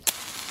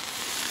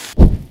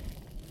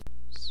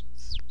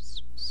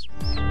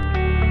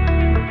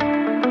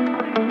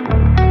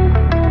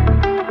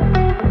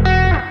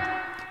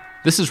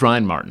This is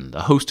Ryan Martin,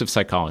 the host of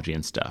Psychology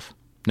and Stuff.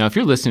 Now, if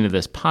you're listening to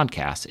this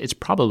podcast, it's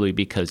probably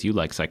because you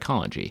like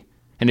psychology.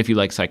 And if you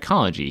like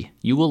psychology,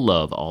 you will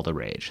love All the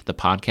Rage, the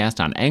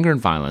podcast on anger and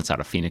violence out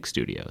of Phoenix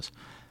Studios.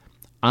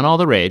 On All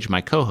the Rage,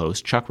 my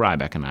co-host Chuck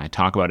Rybeck and I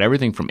talk about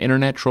everything from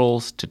internet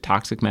trolls to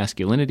toxic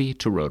masculinity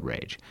to road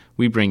rage.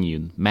 We bring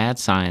you mad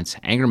science,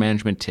 anger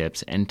management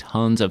tips, and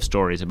tons of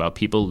stories about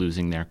people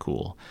losing their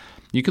cool.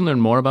 You can learn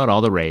more about All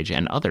the Rage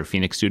and other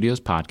Phoenix Studios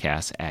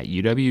podcasts at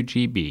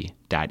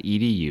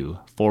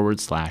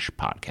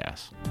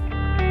uwgb.edu/podcasts.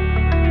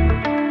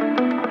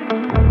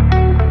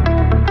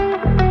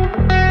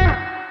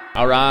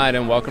 All right,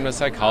 and welcome to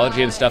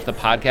Psychology and Stuff, the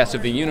podcast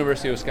of the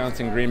University of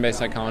Wisconsin Green Bay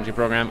Psychology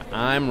Program.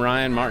 I'm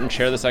Ryan Martin,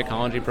 chair of the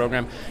Psychology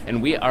Program,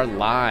 and we are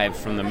live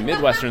from the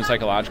Midwestern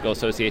Psychological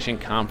Association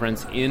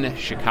Conference in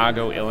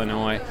Chicago,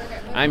 Illinois.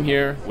 I'm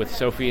here with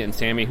Sophie and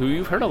Sammy, who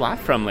you've heard a lot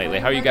from lately.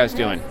 How are you guys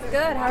doing?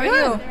 Good. How are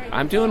you?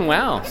 I'm doing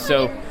well.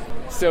 So,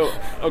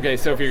 okay,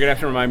 Sophie, you're going to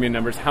have to remind me of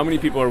numbers. How many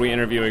people are we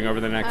interviewing over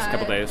the next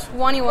couple days?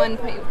 21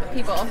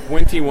 people.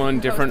 21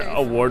 different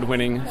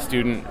award-winning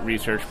student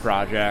research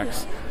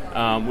projects.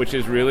 Which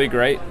is really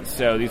great.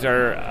 So these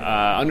are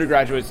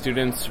undergraduate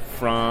students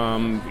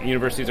from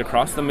universities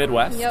across the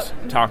Midwest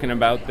talking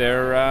about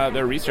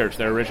their research,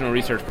 their original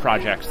research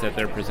projects that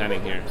they're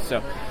presenting here.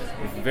 So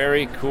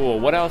very cool.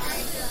 What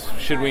else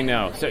should we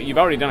know? So you've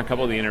already done a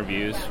couple of the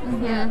interviews.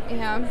 Mm-hmm.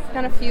 Yeah,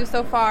 done a few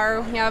so far.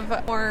 We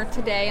have more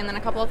today and then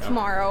a couple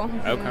tomorrow.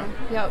 Okay.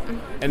 Yep.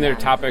 And there are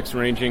topics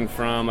ranging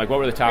from, like, what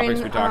were the topics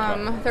we talked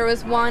about? There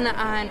was one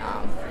on,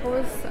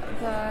 what was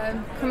the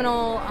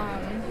criminal...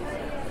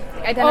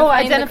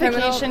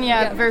 identification,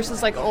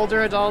 versus like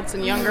older adults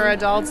and younger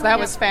adults. That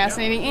was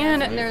fascinating.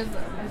 And there's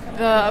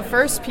the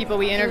first people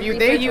we interviewed,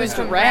 they used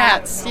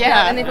rats.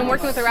 Yeah, and they've been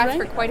working with the rats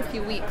for quite a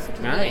few weeks, which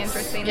is really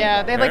interesting.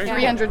 Yeah, they have like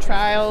 300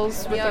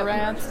 trials with the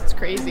rats. It's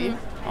crazy.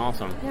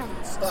 Awesome.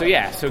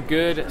 So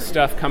good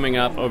stuff coming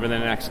up over the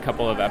next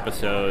couple of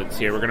episodes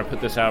here. We're going to put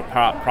this out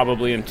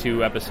probably in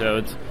 2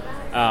 episodes.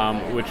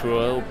 Which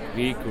will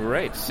be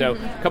great. So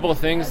a couple of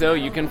things, though.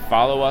 You can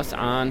follow us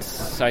on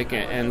Psych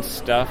and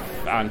Stuff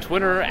on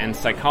Twitter and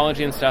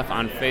Psychology and Stuff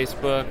on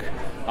Facebook.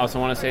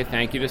 Also want to say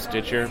thank you to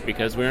Stitcher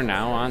because we're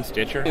now on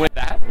Stitcher. With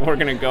that, we're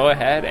going to go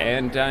ahead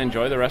and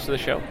enjoy the rest of the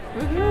show.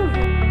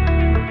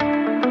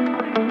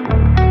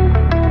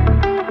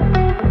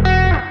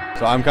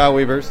 So I'm Kyle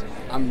Weavers.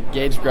 I'm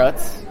Gage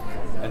Grutz.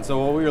 And so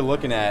what we were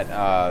looking at,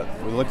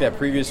 we looked at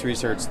previous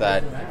research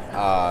that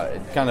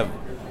it kind of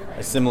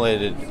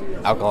assimilated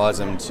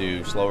alcoholism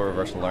to slower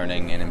reversal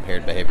learning and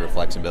impaired behavior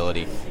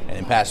flexibility. And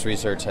in past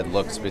research had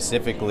looked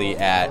specifically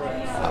at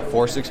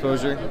force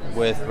exposure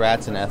with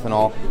rats and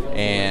ethanol,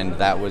 and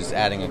that was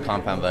adding a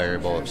compound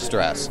variable of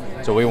stress.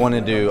 So we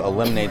wanted to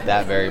eliminate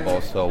that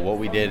variable. So what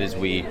we did is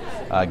we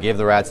gave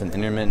the rats an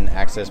intermittent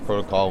access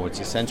protocol,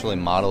 which essentially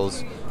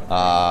models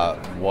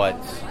what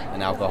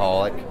an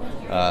alcoholic,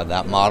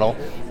 that model.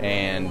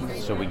 And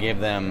so we gave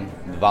them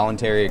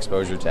voluntary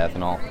exposure to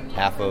ethanol.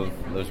 Half of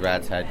those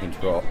rats had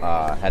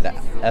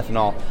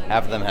ethanol,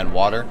 half of them had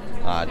water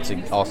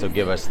to also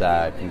give us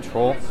that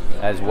control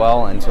as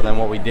well. And so then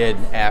what we did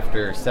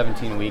after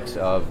 17 weeks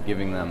of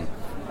giving them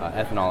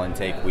ethanol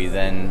intake, we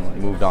then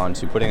moved on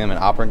to putting them in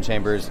operant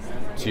chambers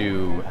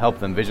to help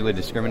them visually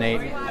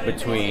discriminate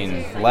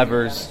between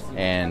levers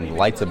and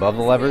lights above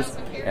the levers.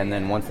 And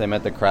then once they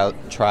met the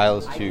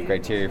trials to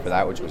criteria for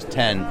that, which was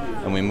 10,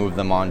 and we moved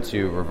them on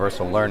to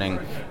reversal learning,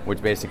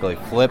 which basically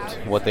flipped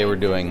what they were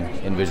doing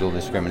in visual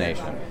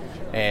discrimination.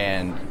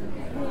 And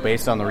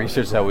based on the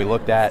research that we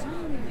looked at,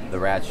 the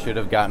rats should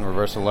have gotten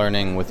reversal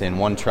learning within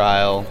 1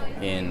 trial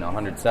in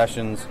 100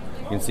 sessions.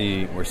 You can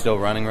see we're still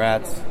running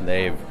rats.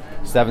 They've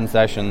 7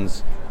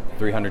 sessions,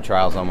 300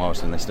 trials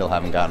almost, and they still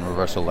haven't gotten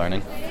reversal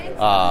learning.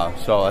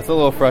 So that's a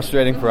little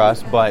frustrating for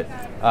us, but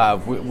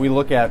we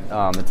look at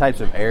the types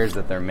of errors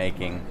that they're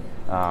making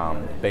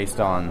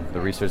based on the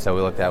research that we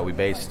looked at. We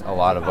based a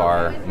lot of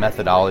our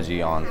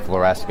methodology on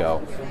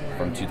Floresco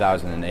from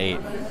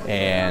 2008,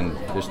 and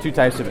there's 2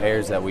 types of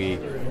errors that we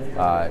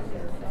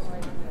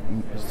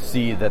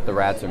see that the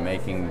rats are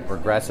making: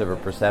 regressive or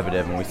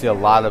perceptive. And we see a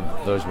lot of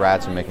those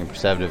rats are making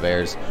perceptive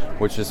errors,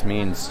 which just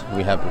means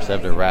we have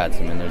perceptive rats.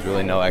 I mean, there's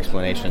really no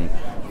explanation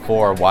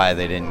for why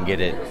they didn't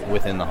get it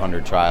within the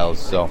 100 trials.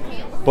 So,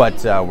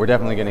 but we're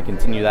definitely going to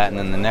continue that. And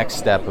then the next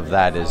step of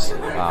that is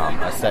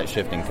a set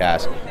shifting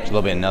task, which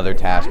will be another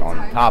task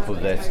on top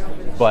of this.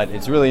 But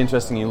it's really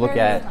interesting. You look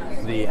at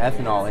the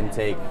ethanol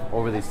intake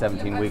over these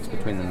 17 weeks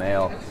between the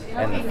male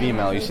and the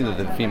female. You see that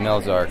the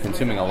females are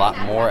consuming a lot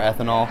more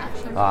ethanol,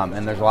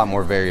 and there's a lot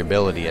more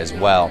variability as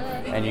well.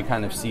 And you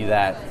kind of see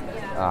that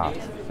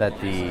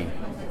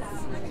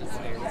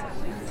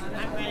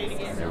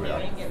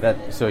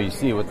so you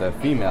see with the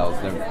females,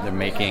 they're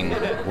making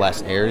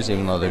less errors,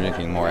 even though they're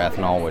drinking more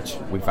ethanol, which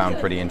we found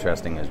pretty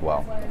interesting as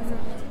well. All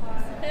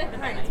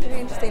right, it's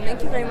very interesting.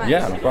 Thank you very much.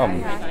 Yeah, no problem.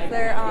 Is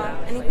there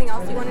anything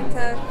else you wanted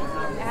to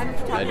add?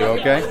 Did I do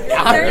okay?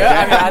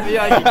 Yeah, I feel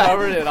like you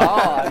covered it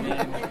all.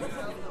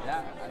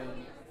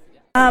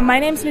 My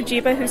name's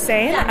Najiba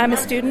Hussain. I'm a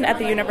student at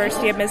the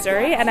University of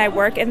Missouri, and I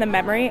work in the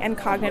Memory and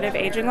Cognitive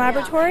Aging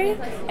Laboratory.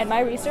 And my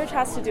research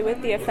has to do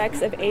with the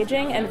effects of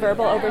aging and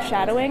verbal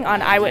overshadowing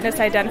on eyewitness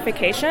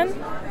identification.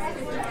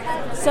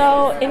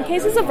 So, in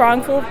cases of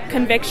wrongful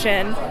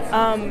conviction,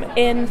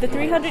 in the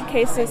 300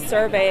 cases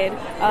surveyed,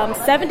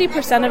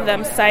 70% of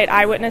them cite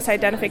eyewitness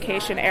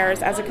identification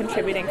errors as a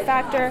contributing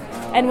factor.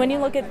 And when you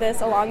look at this,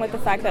 along with the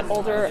fact that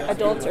older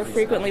adults are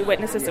frequently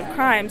witnesses of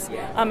crimes,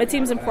 it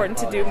seems important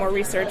to do more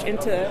research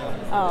into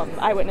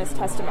eyewitness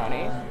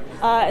testimony.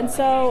 And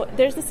so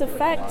there's this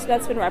effect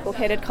that's been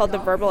replicated called the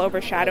verbal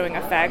overshadowing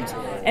effect.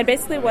 And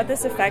basically what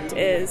this effect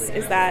is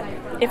that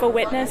if a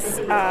witness,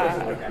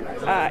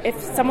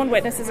 if someone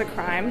witnesses a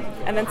crime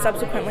and then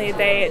subsequently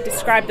they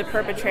describe the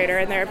perpetrator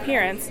and their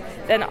appearance,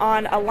 then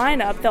on a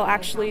lineup they'll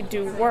actually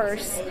do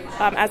worse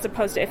as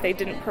opposed to if they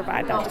didn't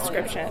provide that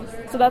description.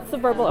 So that's the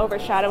verbal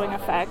overshadowing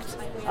effect.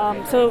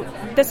 So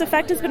this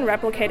effect has been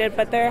replicated,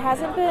 but there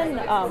hasn't been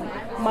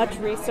much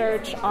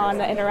research on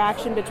the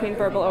interaction between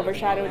verbal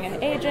overshadowing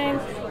and aging,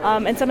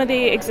 and some of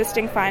the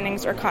existing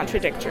findings are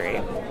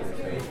contradictory.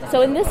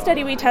 So in this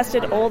study, we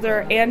tested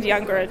older and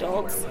younger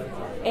adults,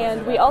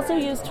 and we also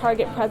used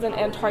target present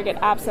and target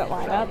absent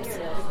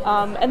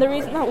lineups. And the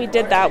reason that we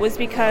did that was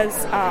because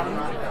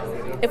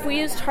if we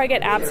use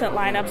target absent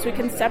lineups, we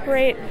can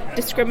separate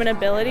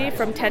discriminability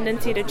from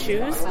tendency to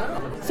choose.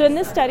 So in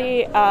this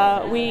study,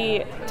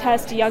 we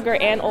test younger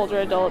and older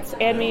adults,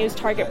 and we use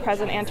target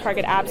present and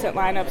target absent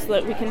lineups so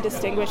that we can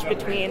distinguish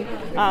between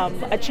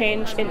a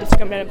change in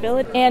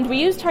discriminability. And we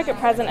use target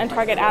present and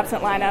target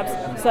absent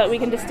lineups so that we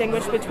can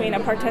distinguish between a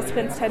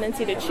participant's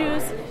tendency to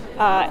choose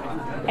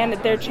and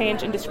their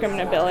change in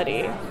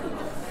discriminability.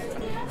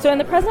 So in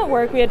the present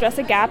work, we address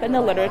a gap in the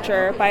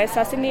literature by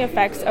assessing the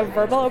effects of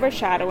verbal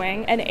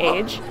overshadowing and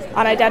age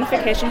on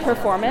identification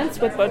performance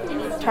with both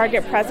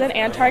target present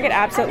and target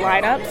absent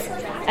lineups,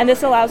 and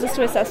this allows us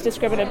to assess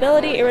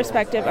discriminability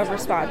irrespective of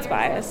response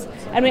bias.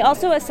 And we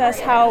also assess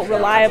how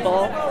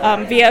reliable,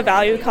 via a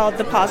value called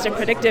the positive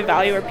predictive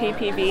value, or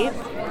PPV,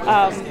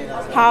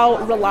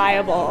 how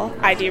reliable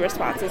ID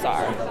responses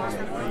are.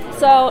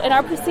 So in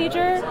our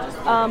procedure,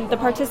 the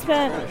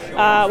participant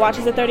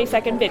watches a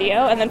 30-second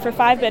video, and then for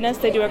 5 minutes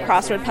they do a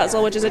crossword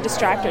puzzle, which is a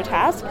distractor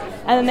task.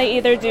 And then they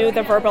either do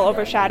the verbal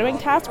overshadowing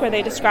task, where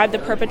they describe the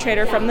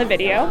perpetrator from the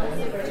video,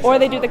 or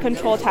they do the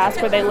control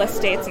task, where they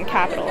list dates in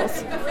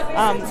capitals.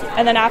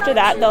 And then after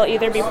that, they'll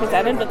either be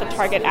presented with the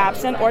target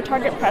absent or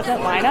target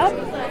present lineup,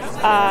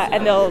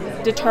 and they'll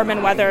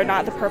determine whether or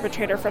not the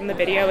perpetrator from the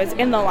video is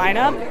in the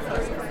lineup.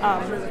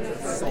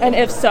 And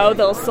if so,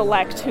 they'll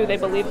select who they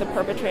believe the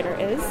perpetrator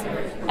is.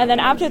 And then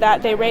after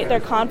that, they rate their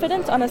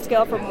confidence on a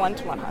scale from 1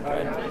 to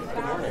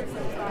 100.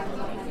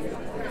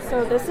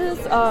 So this is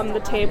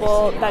the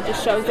table that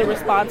just shows the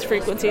response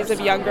frequencies of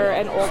younger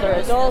and older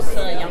adults.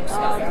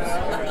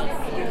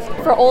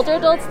 For older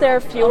adults, there are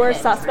fewer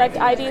suspect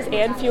IDs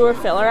and fewer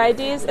filler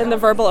IDs in the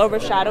verbal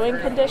overshadowing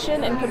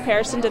condition in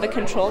comparison to the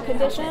control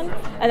condition,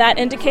 and that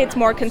indicates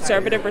more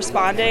conservative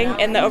responding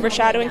in the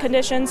overshadowing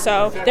condition.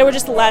 So they were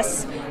just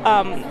less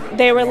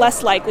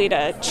likely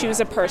to choose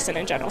a person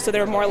in general. So they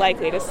were more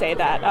likely to say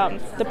that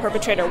the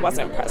perpetrator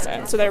wasn't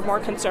present. So they're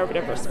more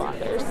conservative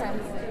responders.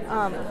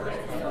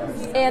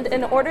 And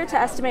in order to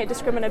estimate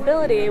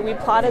discriminability, we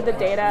plotted the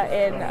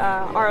data in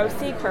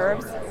ROC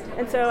curves.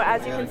 And so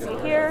as you can see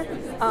here,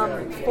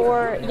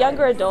 for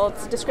younger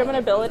adults,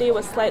 discriminability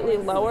was slightly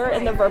lower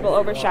in the verbal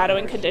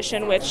overshadowing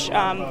condition, which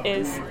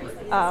is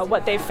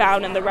what they've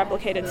found in the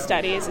replicated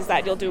studies, is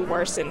that you'll do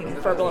worse in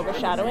verbal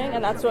overshadowing,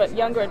 and that's what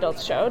younger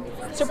adults showed.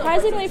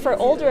 Surprisingly, for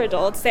older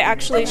adults, they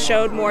actually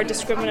showed more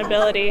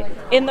discriminability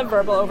in the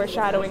verbal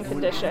overshadowing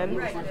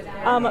condition.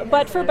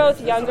 But for both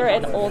younger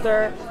and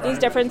older, these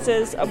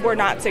differences were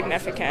not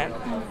significant.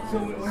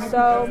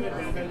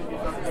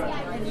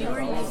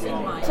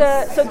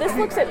 So this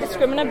looks at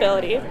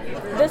discriminability.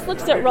 This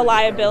looks at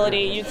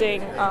reliability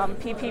using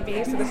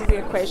PPV, so this is the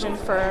equation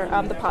for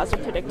the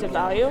positive predictive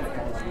value.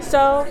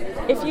 So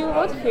if you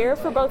look here,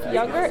 for both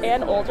younger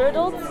and older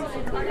adults,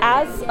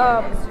 as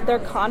their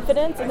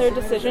confidence in their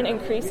decision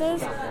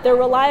increases, their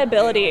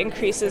reliability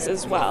increases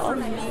as well.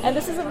 And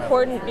this is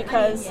important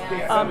because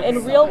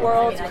in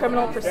real-world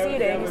criminal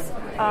proceedings,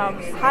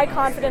 high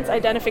confidence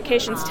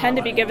identifications tend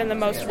to be given the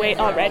most weight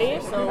already,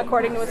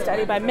 according to a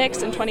study by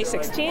Mix in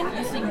 2016.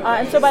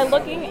 And so by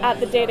looking at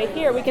the data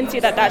here, we can see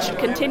that that should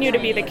continue to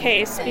be the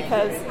case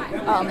because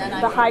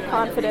the high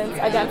confidence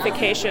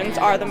identifications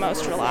are the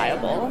most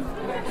reliable.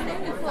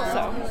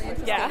 So,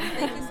 yeah.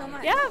 Thank you so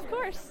much. Yeah, of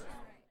course.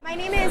 My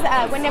name is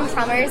Wyndham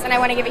Chalmers, and I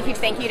want to give a huge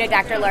thank you to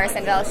Dr. Laura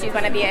Sinville. She's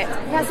one of the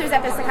professors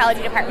at the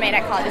psychology department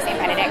at College of St.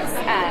 Benedict's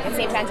at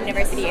St. John's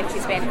University, and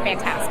she's been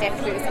fantastic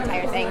through this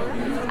entire thing.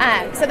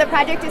 So the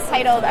project is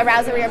titled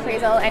Arousal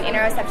Reappraisal and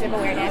Interoceptive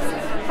Awareness,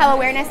 how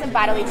awareness of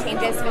bodily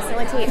changes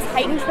facilitates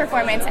heightened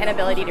performance and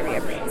ability to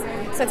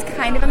reappraise. So it's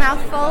kind of a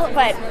mouthful,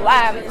 but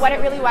what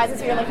it really was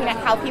is we were looking at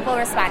how people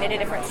responded to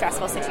different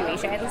stressful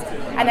situations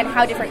and then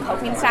how different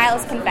coping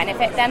styles can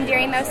benefit them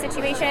during those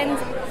situations,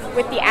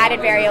 with the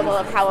added variable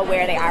of how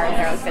aware they are of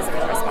their own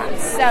physical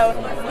response. So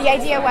the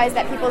idea was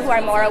that people who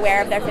are more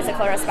aware of their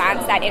physical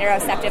response, that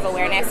interoceptive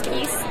awareness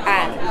piece,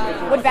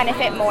 would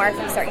benefit more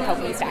from certain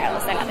coping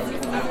styles than others.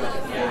 All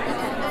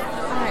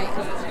right.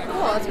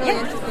 Cool. It's really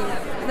interesting.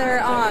 Is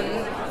there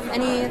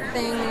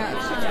anything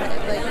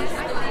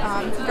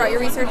throughout your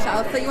research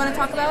else that you want to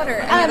talk about, or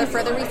any other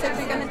further research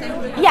you're going to do?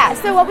 Yeah,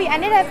 so what we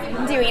ended up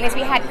doing is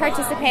we had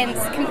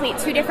participants complete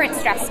 2 different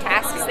stress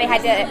tasks. They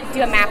had to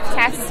do a math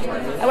test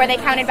where they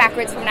counted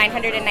backwards from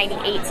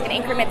 998 in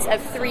increments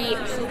of 3,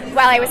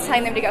 while I was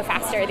telling them to go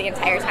faster the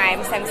entire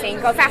time. So I'm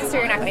saying, go faster,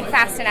 you're not going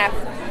fast enough.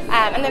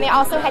 And then they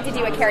also had to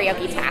do a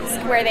karaoke task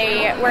where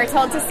they were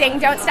told to sing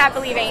Don't Stop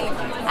Believing.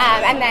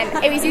 And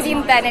then it was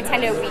using the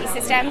Nintendo Wii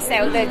system,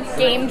 so the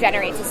game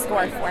generates a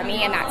score for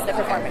me, and that's the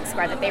performance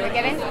score that they were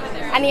given.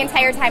 And the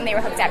entire time they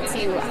were hooked up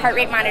to a heart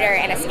rate monitor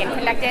and a skin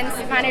conductance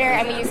monitor,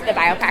 and we used the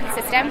BioPack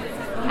system.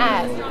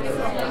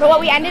 But what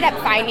we ended up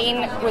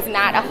finding was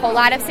not a whole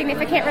lot of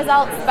significant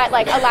results, but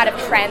like a lot of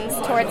trends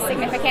towards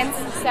significance.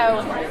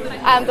 So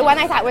the one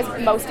I thought was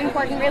most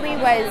important really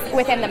was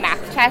within the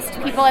math test.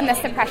 People in the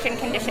suppression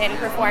condition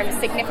performed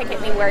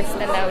significantly worse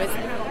than those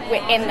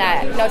in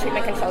the no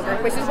treatment control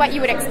group, which is what you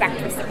would expect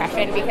with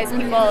suppression, because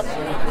people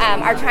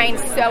are trying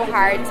so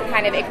hard to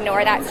kind of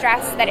ignore that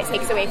stress that it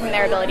takes away from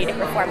their ability to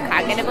perform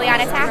cognitively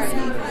on a task.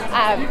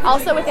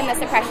 Also within the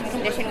suppression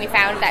condition, we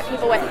found that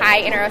people with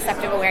high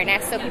interoceptive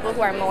awareness, so people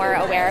who are more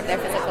aware of their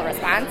physical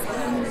response,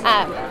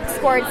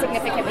 scored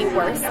significantly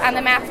worse on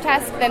the math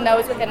test than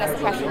those within the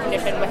suppression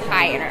condition with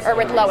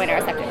with low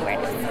interoceptive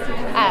awareness.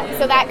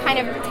 So that kind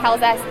of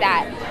tells us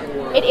that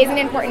it is an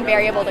important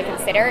variable to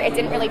consider. It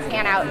didn't really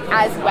pan out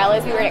as well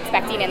as we were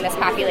expecting in this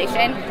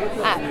population.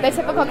 The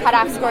typical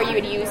cutoff score you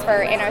would use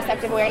for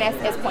interoceptive awareness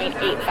is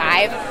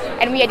 0.85,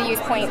 and we had to use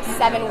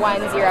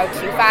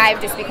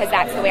 0.71025 just because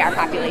that's the way our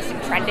population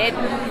trended.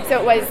 So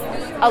it was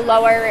a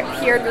lower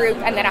peer group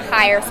and then a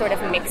higher sort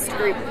of mixed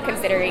group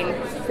considering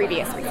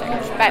previous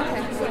research. But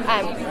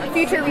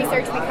future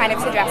research, we kind of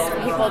suggest for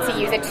people to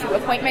use a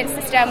 2-appointment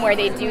system where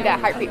they do the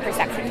heartbeat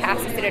perception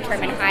tasks to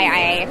determine high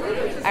IA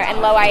and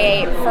low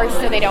IA first,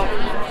 so they don't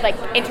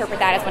interpret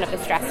that as one of the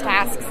stress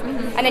tasks.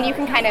 And then you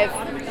can kind of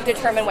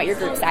determine what your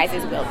group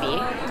sizes will be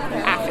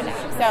after that.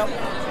 So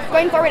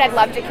going forward, I'd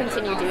love to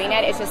continue doing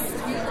it. It's just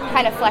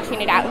kind of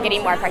fleshing it out and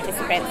getting more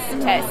participants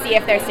to see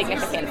if there's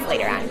significance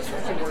later on.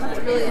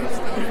 That's really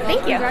interesting.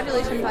 Thank you.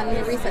 Congratulations on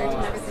your research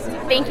and everything.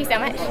 Thank you so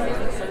much.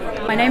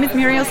 My name is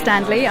Muriel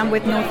Stanley. I'm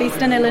with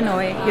Northeastern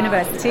Illinois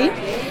University.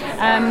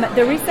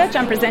 The research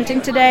I'm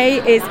presenting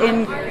today is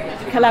in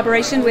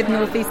collaboration with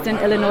Northeastern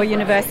Illinois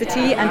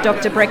University and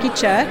Dr. Brecky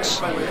Church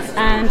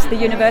and the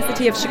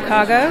University of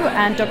Chicago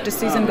and Dr.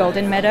 Susan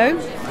Golden Meadow.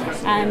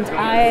 And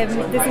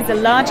this is a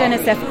large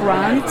NSF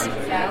grant,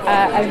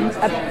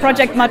 a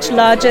project much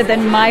larger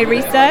than my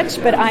research,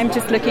 but I'm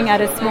just looking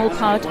at a small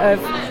part of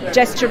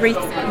gesture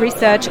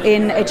research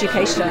in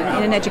education,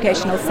 in an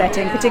educational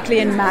setting,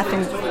 particularly in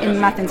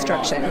math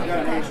instruction.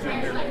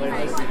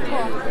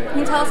 Can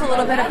you tell us a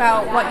little bit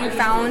about what you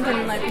found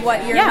and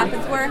what your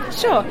methods were?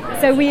 Sure.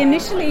 So we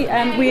initially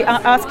we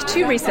asked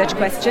 2 research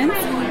questions: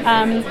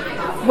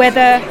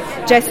 whether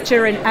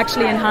gesture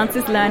actually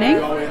enhances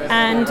learning,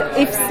 and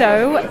if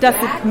so, does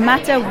it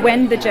matter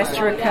when the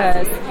gesture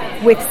occurs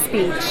with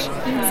speech?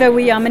 So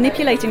we are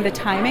manipulating the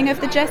timing of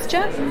the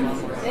gesture.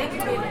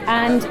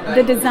 And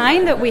the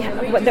design that we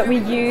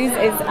use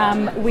is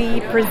we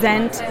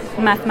present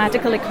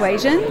mathematical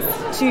equations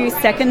to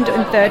 2nd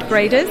and 3rd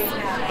graders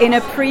in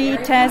a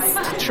pre-test,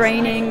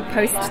 training,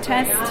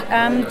 post-test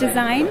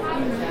design.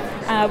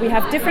 We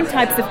have different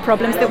types of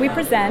problems that we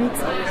present,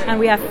 and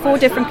we have 4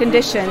 different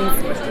conditions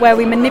where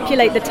we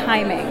manipulate the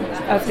timing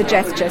of the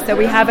gesture. So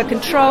we have a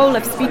control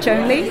of speech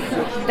only,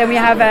 then we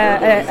have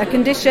a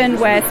condition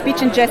where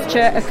speech and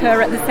gesture occur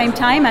at the same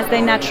time as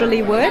they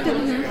naturally would,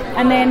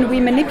 and then we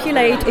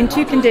manipulate in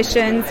 2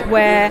 conditions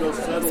where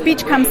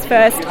speech comes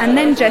first and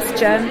then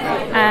gesture,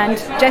 and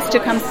gesture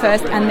comes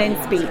first and then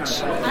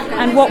speech.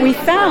 And what we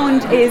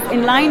found is,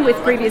 in line with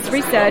previous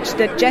research,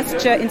 that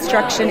gesture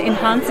instruction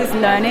enhances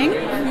learning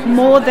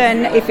more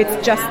than if it's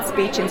just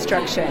speech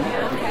instruction.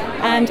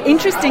 And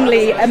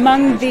interestingly,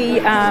 among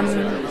the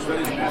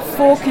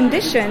 4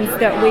 conditions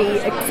that we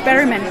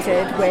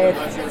experimented with,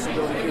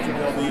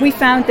 we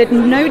found that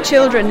no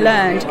children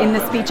learned in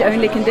the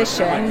speech-only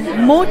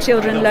condition. More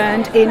children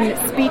learned in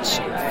speech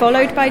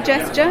followed by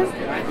gesture.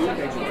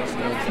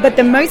 But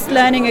the most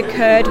learning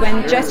occurred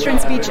when gesture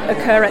and speech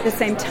occur at the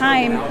same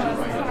time,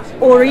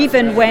 or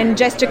even when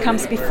gesture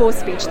comes before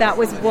speech. That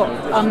was what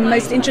our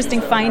most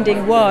interesting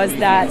finding was,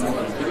 that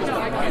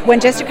when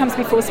gesture comes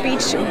before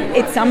speech,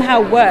 it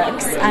somehow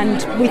works.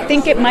 And we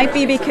think it might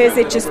be because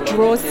it just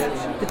draws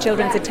the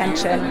children's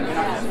attention.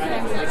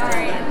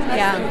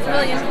 Yeah. It's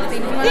really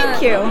interesting. Do you want Thank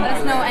to you. let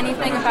us know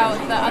anything about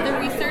the other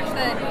research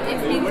that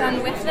is being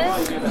done with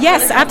this?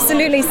 Yes,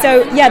 absolutely.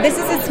 So, yeah, this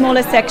is a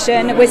smaller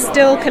section. We're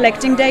still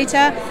collecting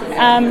data.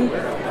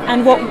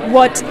 And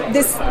what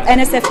this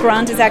NSF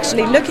grant is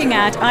actually looking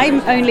at,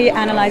 I'm only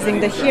analyzing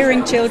the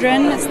hearing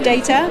children's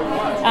data,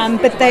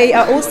 but they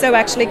are also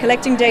actually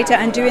collecting data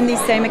and doing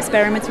these same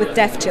experiments with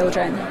deaf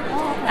children.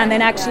 And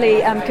then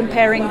actually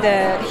comparing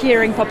the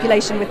hearing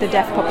population with the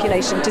deaf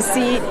population to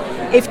see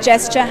if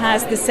gesture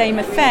has the same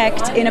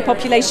effect in a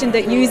population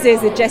that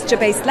uses a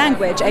gesture-based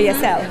language,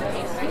 ASL.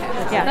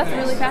 Yeah. That's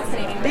really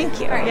fascinating. Thank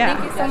you. All right, Yeah.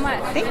 Thank you so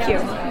much. Thank you.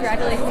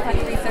 Congratulations on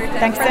your research.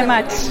 Thanks so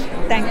much.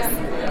 Thanks.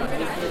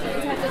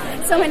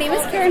 So my name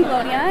is Karen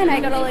Glonia, and I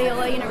go to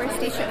Loyola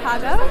University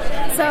Chicago.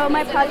 So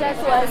my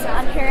project was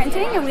on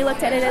parenting, and we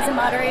looked at it as a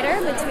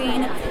moderator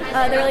between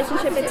the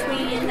relationship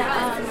between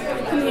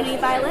community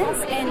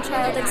violence and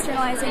child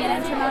externalizing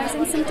and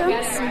internalizing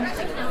symptoms.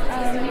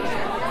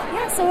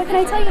 So what can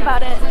I tell you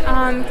about it?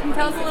 Can you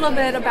tell us a little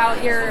bit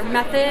about your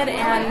method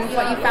and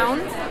what you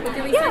found with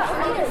your research?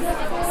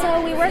 Yeah,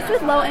 so we worked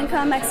with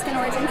low-income Mexican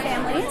origin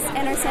families,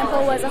 and our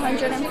sample was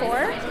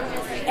 104.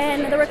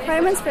 And the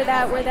requirements for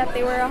that were that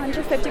they were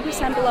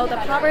 150% below the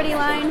poverty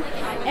line,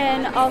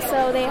 and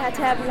also they had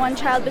to have one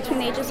child between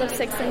the ages of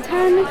 6 and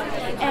 10,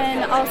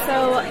 and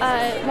also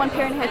one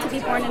parent had to be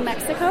born in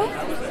Mexico.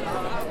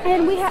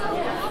 And we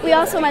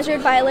also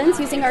measured violence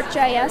using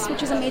ArcGIS,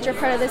 which is a major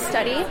part of this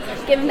study,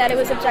 given that it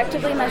was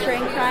objectively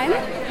measuring crime.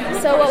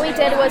 So what we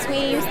did was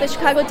we used the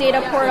Chicago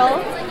Data Portal,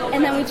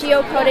 and then we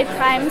geocoded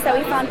crimes that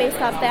we found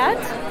based off that,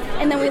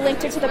 and then we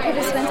linked it to the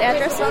participants'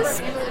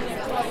 addresses.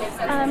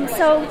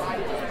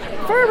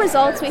 For our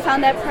results, we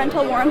found that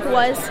parental warmth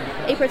was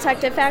a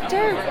protective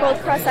factor,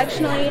 both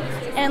cross-sectionally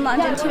and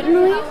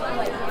longitudinally.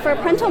 For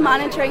parental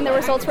monitoring, the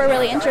results were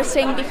really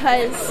interesting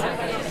because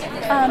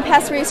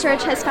past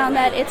research has found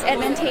that it's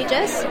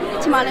advantageous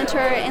to monitor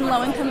in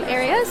low-income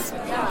areas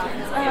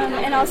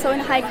and also in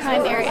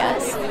high-crime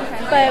areas.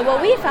 But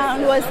what we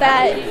found was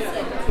that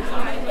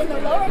in the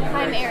lower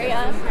crime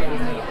area,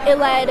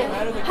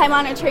 high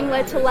monitoring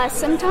led to less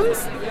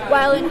symptoms,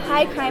 while in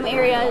high-crime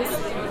areas,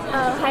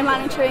 high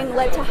monitoring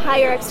led to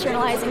higher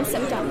externalizing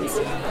symptoms.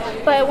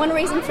 But one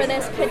reason for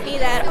this could be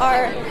that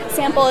our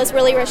sample is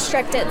really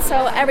restricted,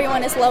 so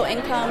everyone is low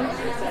income.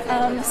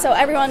 So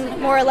everyone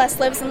more or less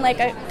lives in like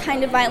a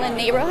kind of violent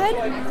neighborhood.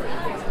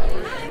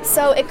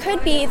 So it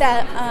could be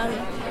that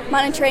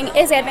monitoring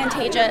is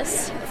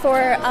advantageous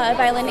for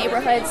violent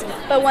neighborhoods,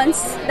 but once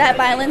that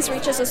violence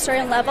reaches a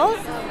certain level,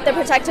 the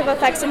protective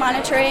effects of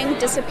monitoring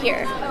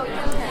disappear.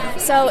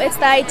 So it's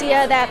the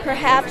idea that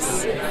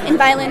perhaps in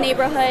violent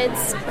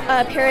neighborhoods,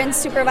 parents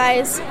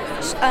supervise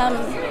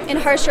in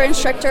harsher and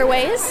stricter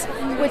ways,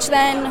 which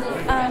then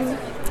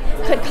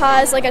could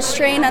cause like a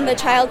strain on the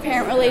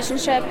child-parent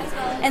relationship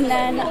and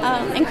then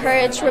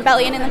encourage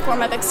rebellion in the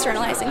form of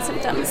externalizing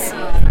symptoms.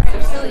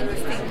 That's really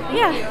interesting.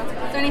 Yeah.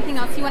 Is there anything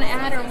else you want to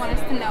add or want us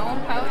to know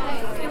about?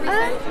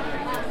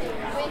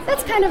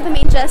 That's kind of the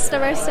main gist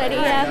of our study,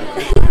 yeah.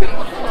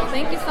 Well,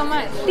 thank you so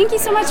much. Thank you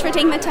so much for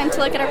taking the time to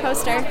look at our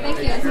poster. Thank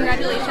you, and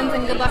congratulations,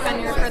 and good luck on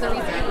your further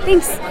research.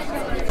 Thanks.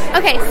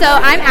 Okay, so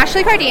I'm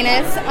Ashley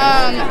Cardenas.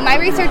 My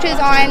research is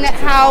on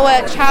how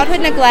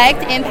childhood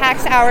neglect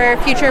impacts our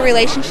future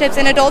relationships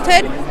in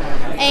adulthood.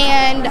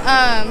 And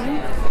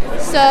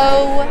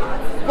so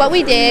what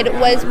we did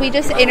was we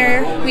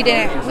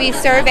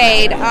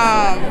surveyed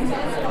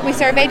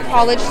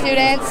college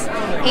students,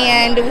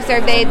 and we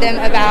surveyed them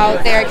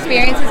about their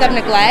experiences of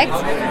neglect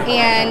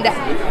and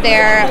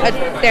their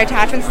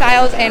attachment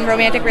styles and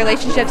romantic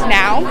relationships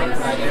now.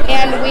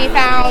 And we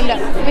found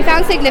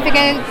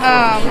significant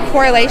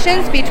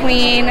correlations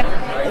between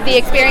the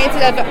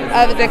experiences of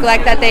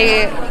neglect that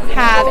they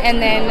have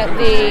and then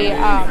the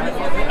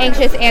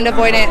anxious and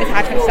avoidant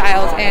attachment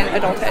styles in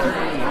adulthood.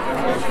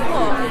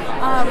 Cool.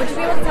 Would you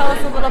be able to tell us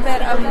a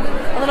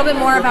little bit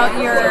more about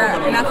your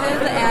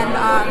methods and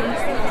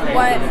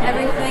what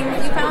everything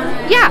you found?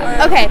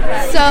 Yeah. Okay.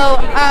 So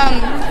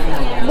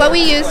what we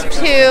used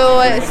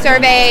to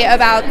survey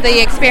about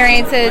the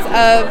experiences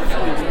of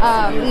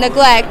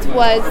neglect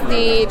was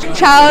the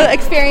Child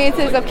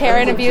Experiences of Care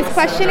and Abuse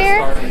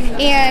questionnaire,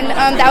 and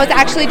that was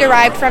actually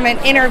derived from an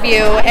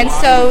interview. And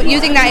so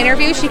using that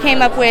interview, she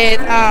came up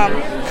with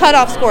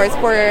cutoff scores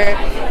for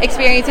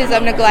experiences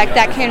of neglect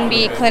that can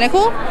be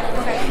clinical.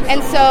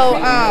 And so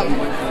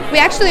we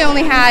actually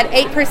only had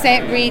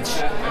 8% reach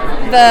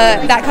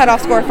that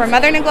cutoff score for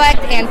mother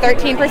neglect and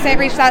 13%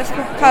 reach that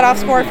cutoff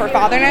score for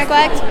father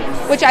neglect,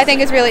 which I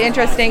think is really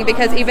interesting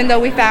because even though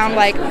we found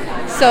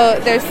so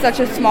there's such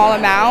a small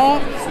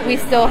amount, we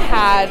still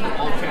had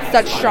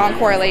such strong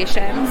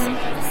correlations.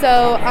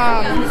 So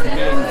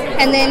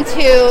and then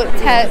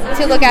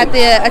to look at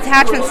the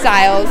attachment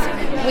styles,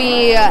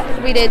 we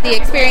did the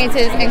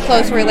experiences in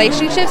close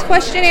relationships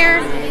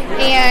questionnaire,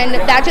 and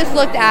that just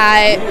looked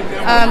at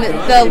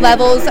the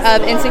levels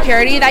of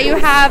insecurity that you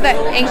have,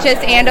 anxious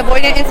and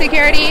avoidant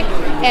insecurity.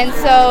 And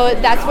so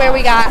that's where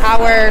we got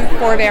our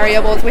 4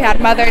 variables. We had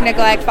mother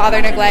neglect,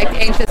 father neglect,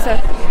 anxious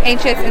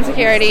anxious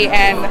insecurity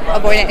and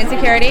avoidant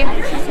insecurity.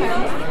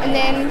 And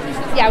then,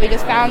 we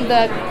just found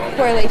the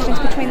correlations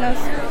between those.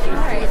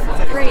 All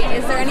right, great.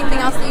 Is there anything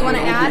else that you want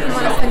to add and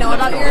want us to know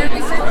about your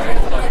research?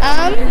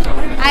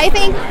 I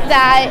think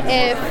that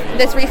if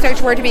this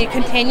research were to be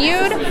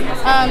continued,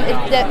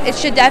 it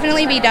should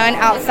definitely be done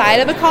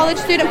outside of a college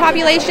student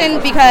population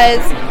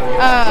because,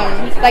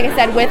 like I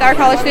said, with our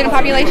college student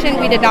population,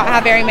 we did not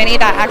have very many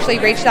that actually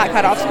reached that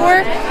cutoff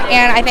score.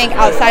 And I think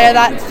outside of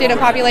that student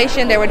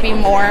population, there would be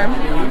more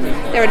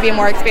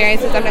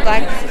experiences of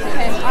neglect.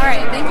 Okay. All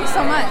right. Thank you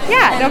so much.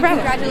 Yeah, no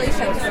problem.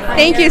 Congratulations.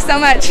 Thank you so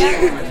much.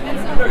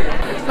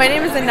 My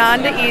name is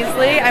Ananda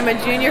Easley. I'm a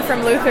junior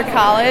from Luther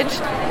College,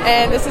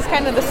 and this is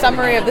kind of the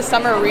summary of the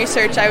summer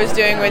research I was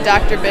doing with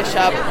Dr.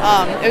 Bishop.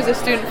 It was a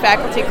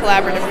student-faculty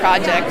collaborative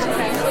project.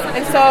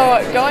 And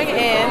so going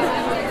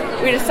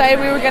in, we decided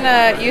we were going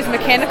to use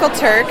Mechanical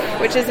Turk,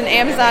 which is an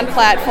Amazon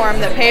platform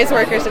that pays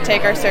workers to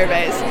take our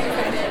surveys.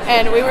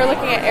 And we were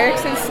looking at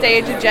Erikson's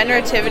stage of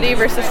generativity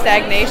versus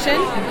stagnation.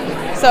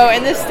 So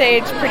in this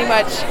stage, pretty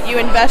much you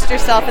invest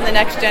yourself in the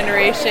next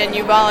generation,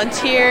 you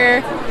volunteer,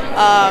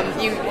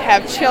 you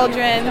have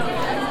children,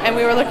 and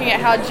we were looking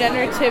at how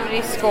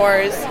generativity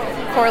scores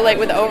correlate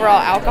with overall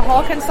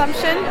alcohol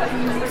consumption.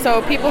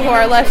 So people who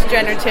are less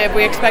generative,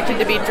 we expected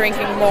to be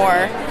drinking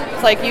more.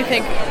 It's like you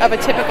think of a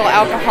typical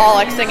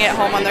alcoholic sitting at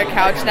home on their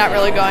couch, not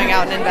really going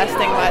out and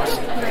investing much.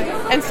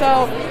 And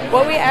so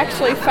what we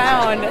actually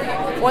found,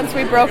 once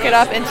we broke it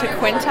up into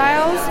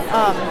quintiles,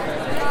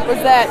 was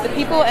that the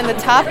people in the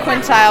top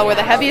quintile were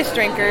the heaviest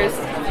drinkers,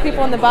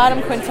 people in the bottom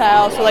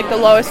quintile, so like the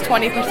lowest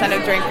 20%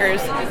 of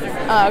drinkers,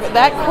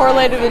 that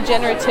correlated with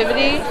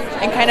generativity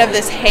and kind of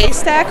this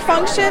haystack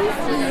function.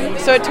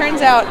 So it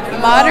turns out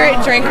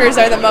moderate drinkers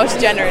are the most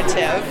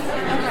generative.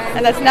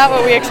 And that's not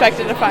what we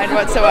expected to find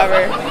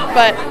whatsoever,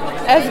 but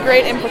has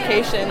great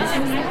implications.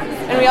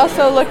 And we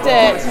also looked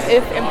at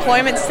if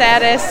employment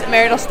status,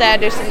 marital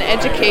status, and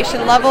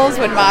education levels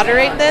would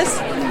moderate this.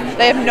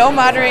 They have no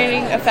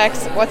moderating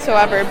effects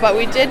whatsoever, but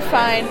we did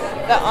find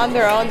that on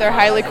their own they're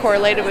highly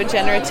correlated with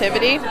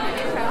generativity.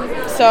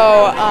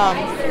 So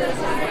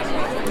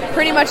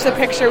pretty much the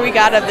picture we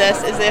got of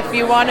this is if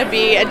you want to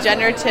be a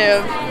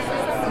generative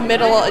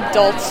middle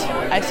adult,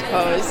 I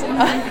suppose,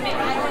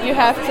 you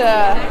have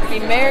to be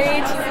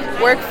married,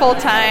 work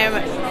full-time,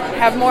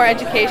 have more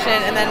education,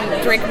 and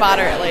then drink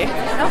moderately.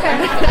 Okay.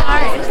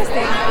 All right.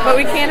 Interesting. But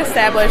we can't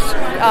establish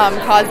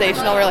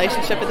causational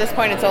relationship at this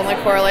point. It's only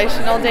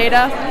correlational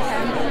data.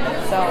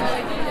 So.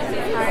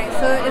 All right.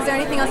 So is there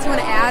anything else you want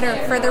to add or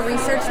further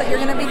research that you're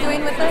going to be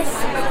doing with this?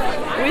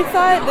 We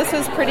thought this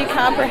was pretty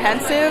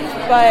comprehensive,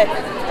 but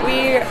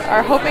we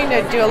are hoping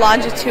to do a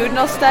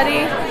longitudinal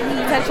study.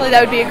 Potentially that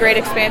would be a great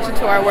expansion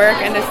to our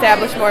work and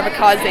establish more of a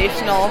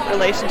causational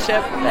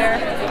relationship there.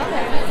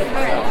 Okay.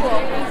 All right. Cool.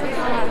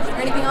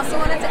 Anything else you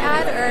wanted to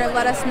add or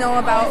let us know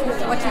about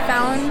what you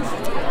found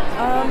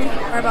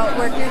or about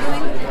work you're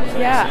doing?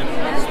 Yeah.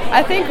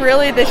 I think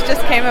really this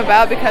just came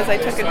about because I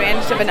took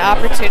advantage of an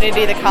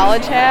opportunity the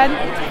college had.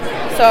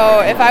 So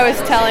if I was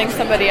telling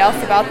somebody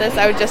else about this,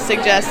 I would just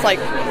suggest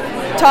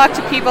talk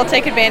to people,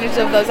 take advantage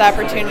of those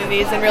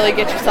opportunities, and really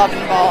get yourself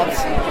involved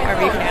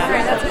wherever you can. All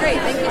right, that's great.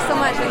 Thank you so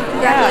much, and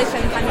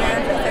congratulations on your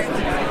research.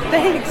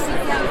 Thanks.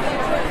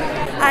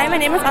 Hi, my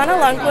name is Anna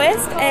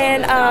Lundquist,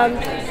 and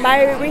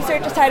my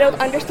research is titled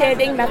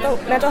Understanding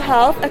Mental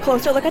Health, A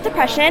Closer Look at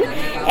Depression.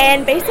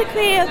 And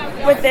basically,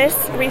 with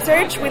this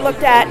research, we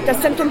looked at the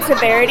symptom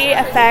severity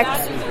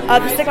effects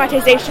of the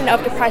stigmatization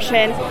of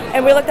depression,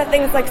 and we looked at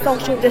things like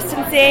social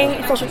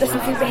distancing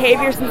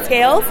behaviors and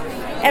scales.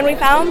 And we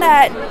found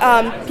that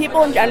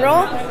people in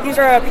general, these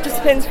are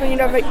participants from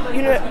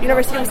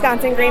University of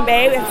Wisconsin, Green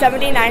Bay. We had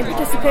 79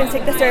 participants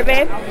take the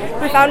survey.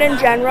 We found in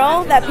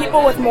general that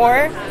people with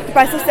more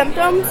depressive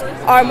symptoms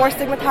are more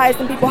stigmatized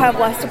than people who have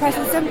less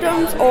depressive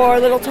symptoms or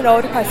little to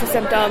no depressive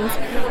symptoms.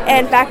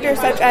 And factors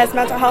such as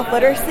mental health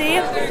literacy,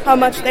 how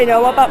much they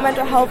know about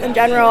mental health in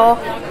general,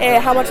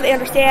 how much they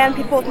understand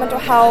people with mental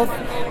health,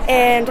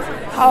 and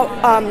how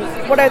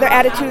what are their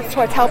attitudes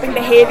towards helping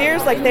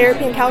behaviors like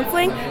therapy and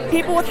counseling.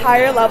 People with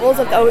higher levels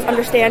of those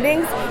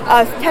understandings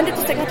tended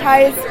to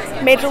stigmatize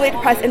majorly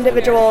depressed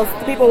individuals,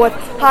 people with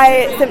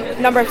high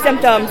number of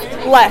symptoms,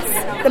 less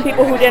than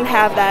people who didn't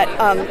have that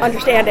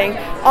understanding.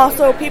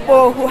 Also,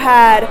 people who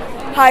had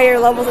higher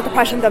levels of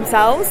depression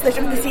themselves, the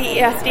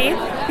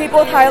CESD, people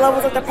with higher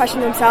levels of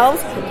depression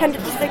themselves tended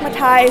to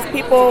stigmatize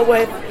people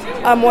with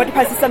more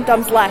depressive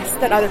symptoms less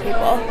than other people.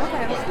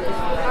 Okay.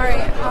 All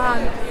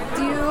right.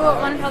 Do you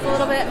want to talk a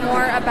little bit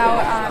more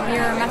about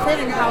your method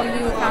and how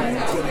you found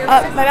your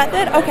research? My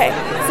method? Okay.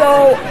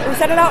 So we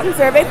sent it out in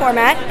survey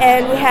format,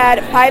 and we had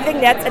 5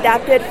 vignettes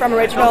adapted from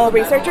original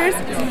researchers.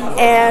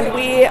 And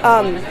we,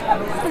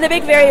 the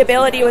big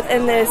variability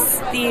within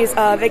these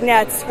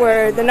vignettes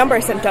were the number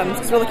of symptoms,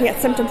 because we're looking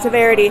at symptom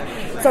severity.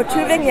 So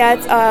 2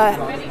 vignettes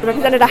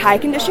represented a high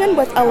condition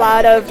with a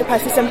lot of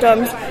depressive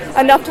symptoms,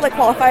 enough to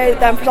qualify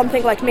them for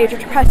something like major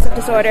depressive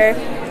disorder.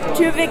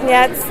 2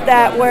 vignettes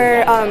that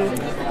were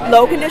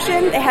low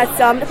condition, they had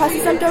some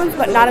depressive symptoms,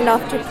 but not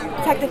enough to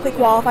technically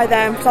qualify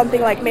them for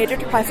something like major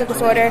depressive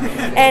disorder,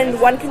 and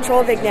one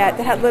control vignette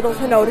that had little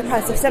to no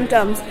depressive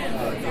symptoms.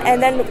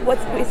 And then what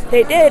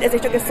they did is they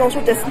took a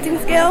social distancing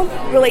scale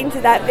relating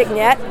to that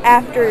vignette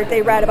after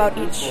they read about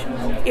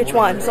each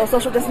one. So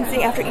social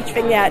distancing after each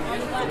vignette.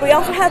 We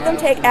also had them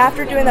take,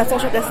 after doing that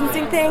social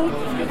distancing thing,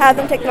 had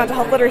them take the mental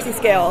health literacy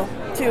scale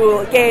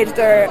to gauge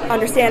their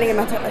understanding of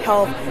mental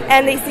health,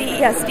 and the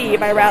CESD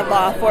by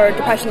Radlaw for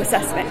depression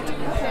assessment.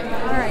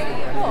 All right,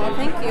 cool,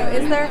 thank you.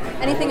 Is there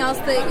anything else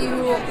that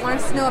you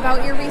want us to know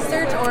about your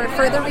research or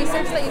further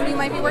research that you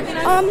might be working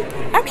on?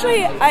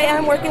 Actually, I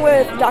am working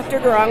with Dr.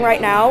 Gurung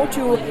right now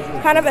to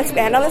kind of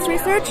expand on this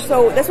research.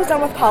 So this was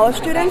done with college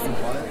students.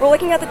 We're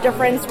looking at the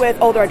difference with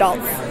older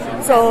adults.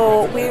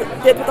 So we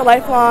did with the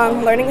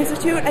Lifelong Learning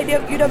Institute at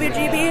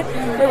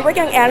UWGB. We're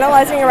working on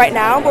analyzing it right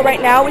now, but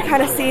right now we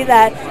kind of see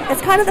that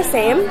it's kind of the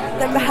same,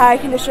 that the high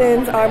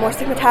conditions are more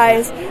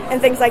stigmatized and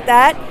things like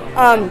that.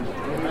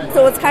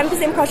 So it's kind of the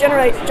same across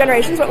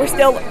generations, but we're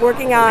still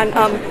working on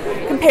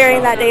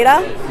comparing that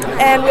data.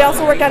 And we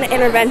also worked on an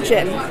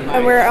intervention,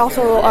 and we're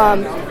also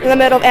in the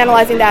middle of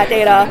analyzing that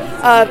data.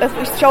 If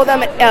we show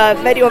them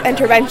a video of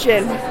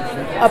intervention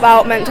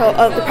about mental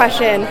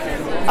depression,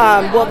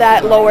 will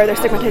that lower their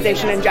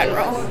stigmatization in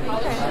general?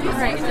 Okay. All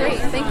right, great.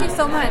 Thank you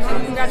so much,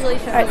 and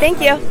congratulations. All right, thank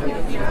you.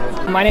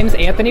 My name is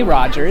Anthony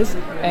Rogers,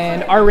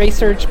 and our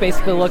research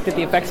basically looked at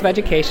the effects of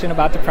education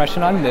about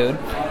depression on mood.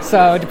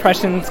 So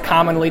depression's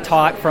commonly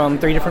taught from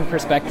 3 different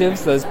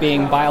perspectives, those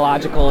being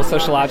biological,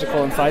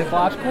 sociological, and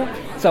psychological.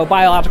 So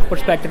biological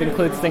perspective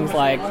includes things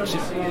like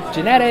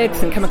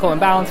genetics and chemical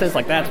imbalances,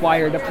 like that's why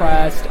you're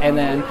depressed, and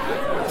then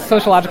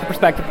sociological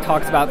perspective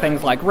talks about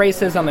things like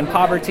racism and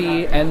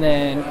poverty, and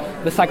then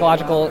the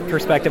psychological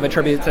perspective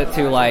attributes it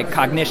to like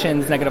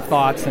cognitions, negative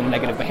thoughts, and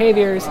negative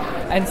behaviors.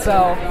 And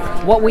so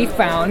what we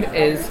found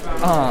is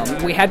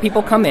we had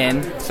people come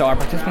in, so our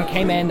participant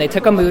came in, they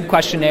took a mood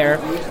questionnaire,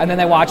 and then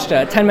they watched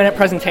a 10-minute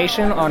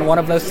presentation on one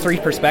of those 3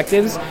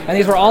 perspectives. And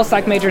these were all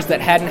psych majors that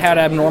hadn't had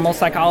abnormal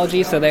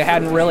psychology, so they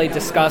hadn't really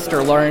discussed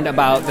or learned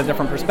about the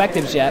different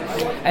perspectives yet.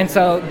 And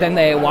so then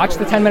they watched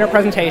the 10-minute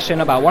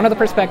presentation about one of the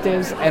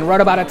perspectives and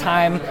wrote about a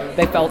time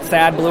they felt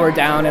sad, blue, or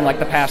down in like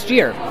the past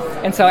year.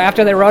 And so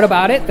after they wrote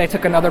about it, they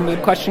took another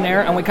mood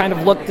questionnaire, and we kind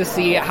of looked to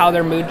see how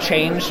their mood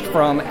changed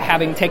from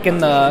having taken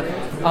the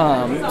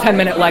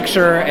 10-minute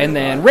lecture and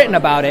then written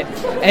about it.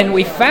 And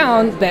we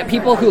found that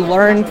people who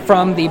learned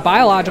from the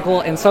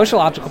biological and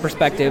sociological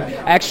perspective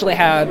actually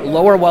had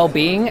lower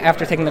well-being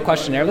after taking the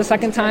questionnaire the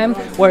second time,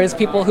 whereas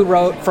people who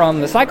wrote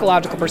from the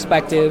psychological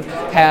perspective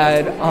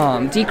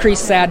had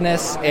decreased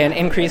sadness and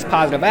increased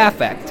positive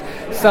affect.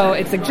 So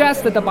it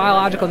suggests that the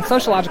biological and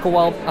sociological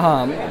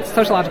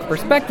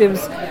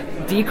perspectives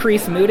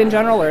decrease mood in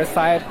general, or a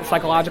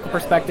psychological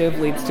perspective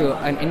leads to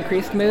an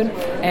increased mood.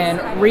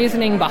 And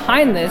reasoning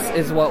behind this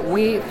is what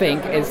we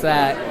think is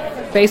that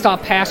based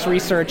off past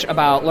research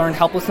about learned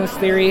helplessness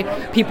theory,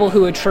 people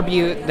who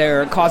attribute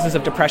their causes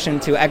of depression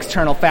to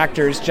external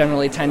factors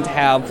generally tend to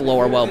have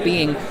lower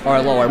well-being or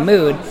a lower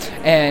mood.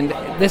 And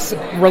this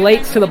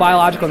relates to the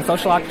biological and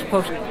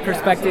sociological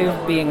perspective,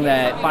 being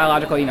that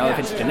biological, if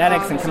it's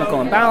genetics and chemical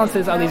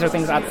imbalances, these are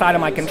things outside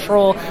of my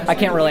control, I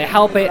can't really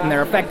help it, and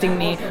they're affecting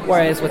me.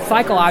 Whereas with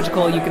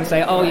psychological, you can say,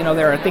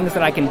 there are things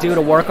that I can do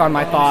to work on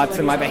my thoughts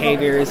and my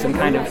behaviors and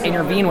kind of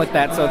intervene with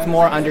that, so it's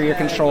more under your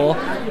control.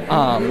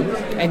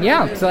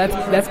 So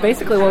that's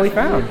basically what we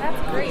found.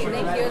 That's great,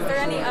 thank you. Is there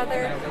any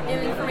other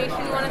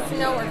information you want us to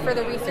know or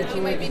further research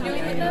you might be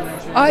doing with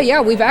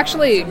this? We've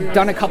actually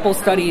done a couple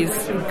studies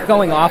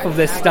going off of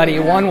this study.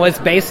 One was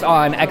based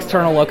on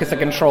external locus of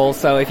control,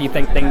 so if you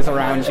think things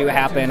around you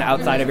happen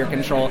outside of your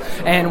control.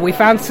 And we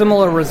found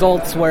similar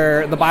results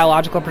where the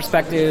biological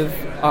perspective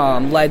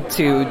led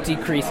to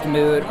decreased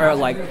mood, or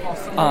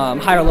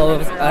higher level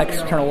of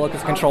external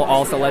locus of control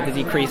also led to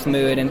decreased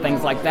mood and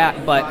things like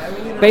that. But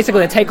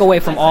basically the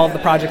takeaway from all of the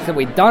projects that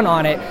we've done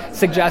on it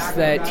suggests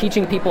that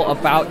teaching people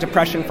about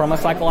depression from a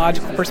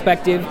psychological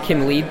perspective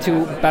can lead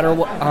to better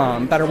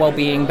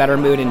well-being, better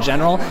mood in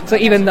general. So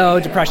even though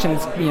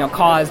depression's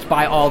caused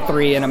by all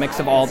 3 and a mix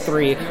of all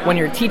 3, when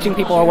you're teaching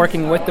people or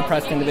working with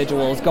depressed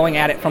individuals, going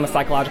at it from a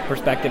psychological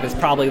perspective is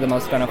probably the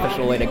most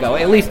beneficial way to go,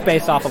 at least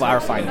based off of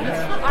our findings.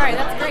 All right,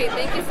 that's great.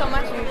 Thank you so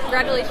much, and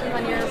congratulations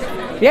on your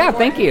research. Yeah,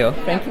 thank you.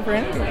 Thank you for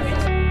interviewing me.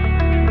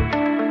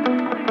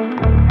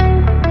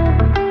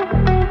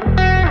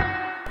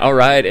 All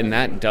right, and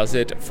that does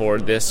it for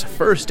this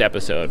first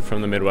episode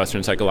from the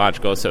Midwestern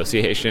Psychological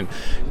Association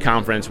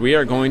Conference. We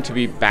are going to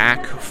be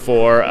back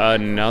for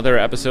another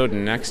episode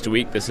next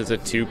week. This is a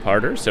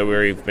 2-parter, so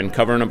we've been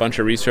covering a bunch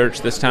of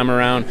research this time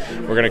around.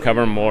 We're going to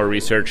cover more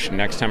research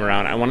next time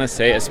around. I want to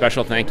say a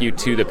special thank you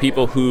to the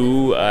people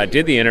who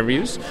did the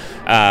interviews.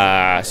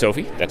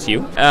 Sophie, that's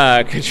you,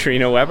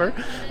 Katrina Weber,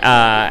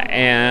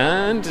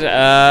 and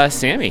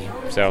Sammy.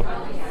 So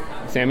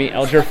Sammy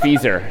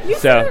Elger-Feezer.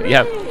 So,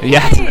 yeah.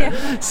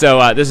 Yes.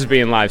 So this is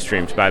being live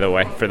streamed, by the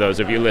way, for those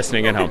of you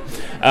listening at home.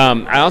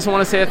 I also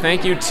want to say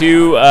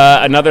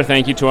another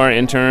thank you to our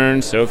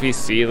intern, Sophie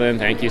Seelan.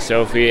 Thank you,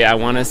 Sophie. I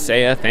want to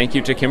say a thank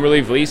you to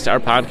Kimberly Vliest, our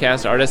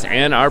podcast artist,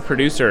 and our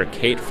producer,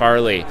 Kate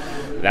Farley.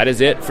 That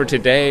is it for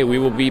today. We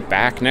will be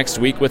back next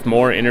week with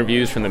more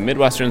interviews from the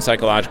Midwestern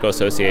Psychological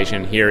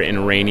Association here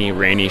in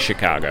rainy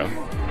Chicago.